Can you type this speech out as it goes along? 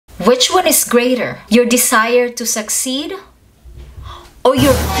Which one is greater? Your desire to succeed or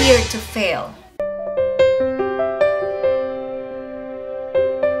your fear to fail?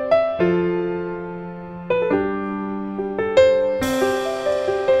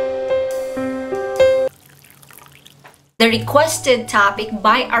 The requested topic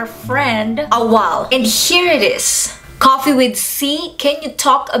by our friend Awal. And here it is. Coffee with C, can you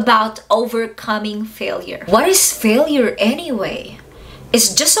talk about overcoming failure? What is failure anyway?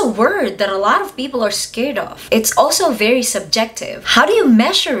 It's just a word that a lot of people are scared of. It's also very subjective. How do you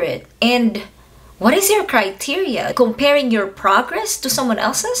measure it? And what is your criteria? Comparing your progress to someone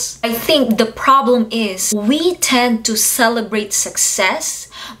else's? I think the problem is we tend to celebrate success,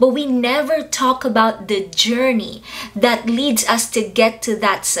 but we never talk about the journey that leads us to get to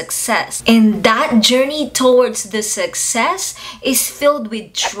that success. And that journey towards the success is filled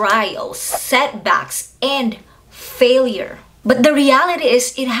with trials, setbacks, and failure. But the reality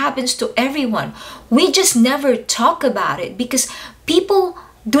is it happens to everyone. We just never talk about it because people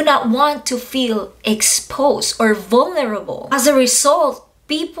do not want to feel exposed or vulnerable. As a result,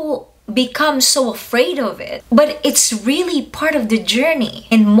 people become so afraid of it. But it's really part of the journey.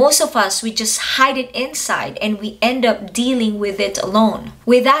 And most of us, we just hide it inside and we end up dealing with it alone.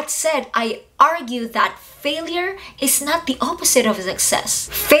 With that said, I argue that failure is not the opposite of success.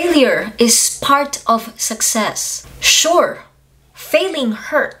 Failure is part of success. Sure, failing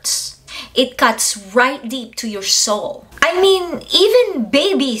hurts. It cuts right deep to your soul. I mean, even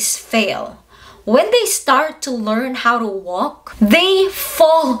babies fail. When they start to learn how to walk, they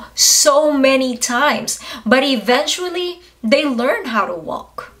fall so many times, but eventually they learn how to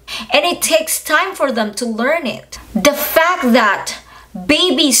walk. And it takes time for them to learn it. The fact that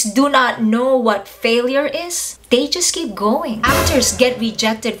babies do not know what failure is, they just keep going. Actors get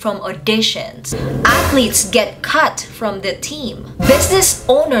rejected from auditions. Athletes get cut from the team. Business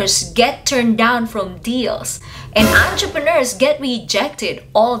owners get turned down from deals. And entrepreneurs get rejected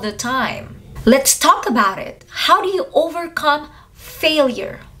all the time. Let's talk about it. How do you overcome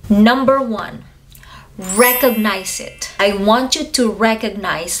failure? Number one, recognize it. I want you to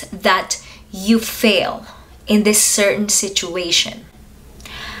recognize that you fail in this certain situation.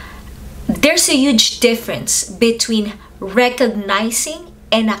 There's a huge difference between recognizing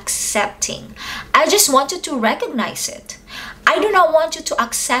and accepting. I just want you to recognize it. I do not want you to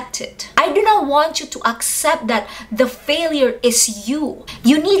accept it. I do not want you to accept that the failure is you.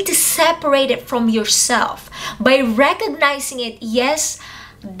 You need to separate it from yourself. By recognizing it, yes,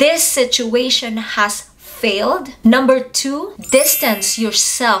 this situation has failed. Number two, distance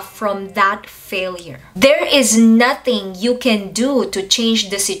yourself from that failure. There is nothing you can do to change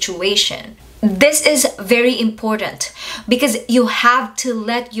the situation. This is very important because you have to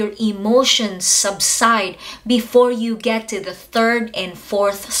let your emotions subside before you get to the third and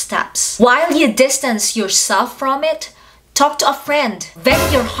fourth steps. While you distance yourself from it, talk to a friend,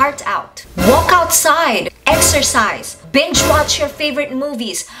 vent your heart out, walk outside, exercise, binge watch your favorite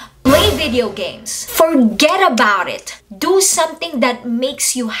movies, play video games. Forget about it. Do something that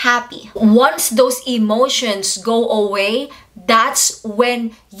makes you happy. Once those emotions go away, that's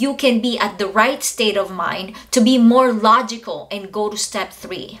when you can be at the right state of mind to be more logical and go to step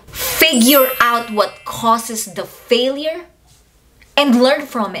 3. Figure out what causes the failure and learn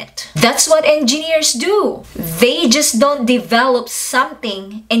from it. That's what engineers do. They just don't develop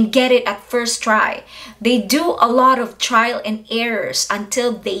something and get it at first try. They do a lot of trial and errors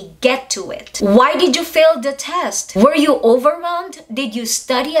until they get to it. Why did you fail the test? Were you overwhelmed? Did you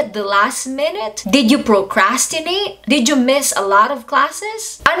study at the last minute? Did you procrastinate? Did you miss a lot of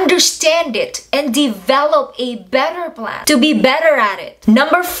classes? Understand it and develop a better plan to be better at it.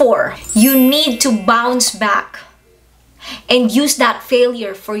 Number 4, you need to bounce back and use that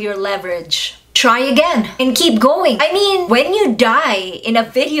failure for your leverage. Try again and keep going. I mean, when you die in a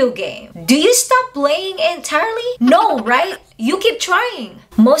video game, do you stop playing entirely? No, right? You keep trying.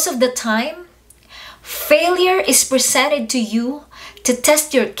 Most of the time, failure is presented to you to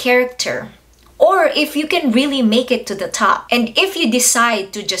test your character or if you can really make it to the top. And if you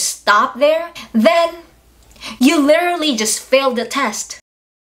decide to just stop there, then you literally just failed the test.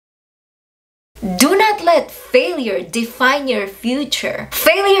 Do not let failure define your future.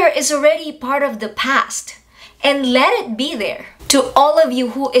 Failure is already part of the past and let it be there. To all of you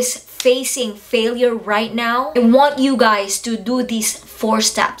who is facing failure right now, I want you guys to do these 4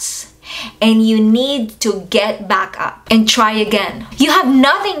 steps. and you need to get back up and try again. You have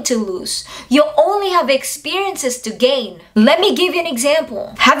nothing to lose. You only have experiences to gain. Let me give you an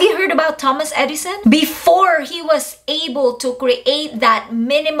example. Have you heard about Thomas Edison? Before he was able to create that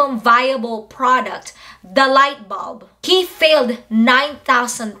minimum viable product, the light bulb, he failed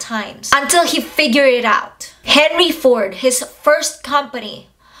 9,000 times until he figured it out. Henry Ford, his first company,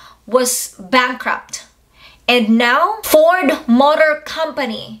 was bankrupt. And now, Ford Motor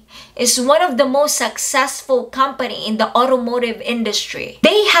Company is one of the most successful company in the automotive industry.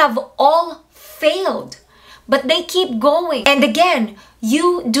 They have all failed, but they keep going. And again,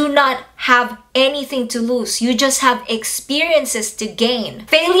 you do not have anything to lose. You just have experiences to gain.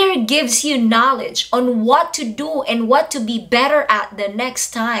 Failure gives you knowledge on what to do and what to be better at the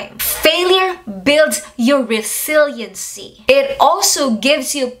next time. Failure builds your resiliency. It also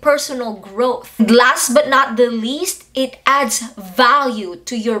gives you personal growth. Last but not the least, it adds value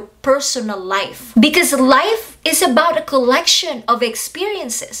to your personal life. Because life is about a collection of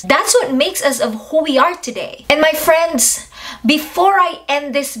experiences. That's what makes us of who we are today. And my friends, before I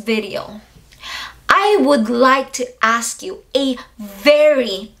end this video, I would like to ask you a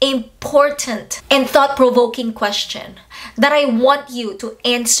very important and thought-provoking question that I want you to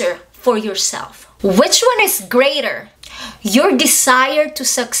answer for yourself. Which one is greater? Your desire to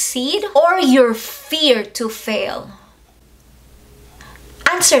succeed or your fear to fail?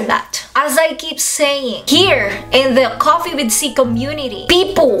 Answer that. As I keep saying, here in the Coffee with C community,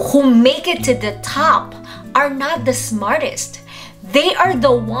 people who make it to the top are not the smartest. They are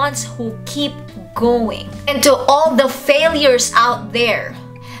the ones who keep going. And to all the failures out there,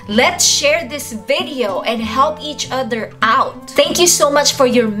 let's share this video and help each other out. Thank you so much for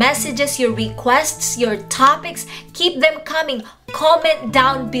your messages, your requests, your topics. Keep them coming. Comment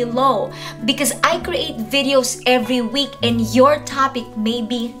down below because I create videos every week and your topic may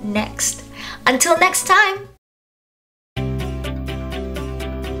be next. Until next time.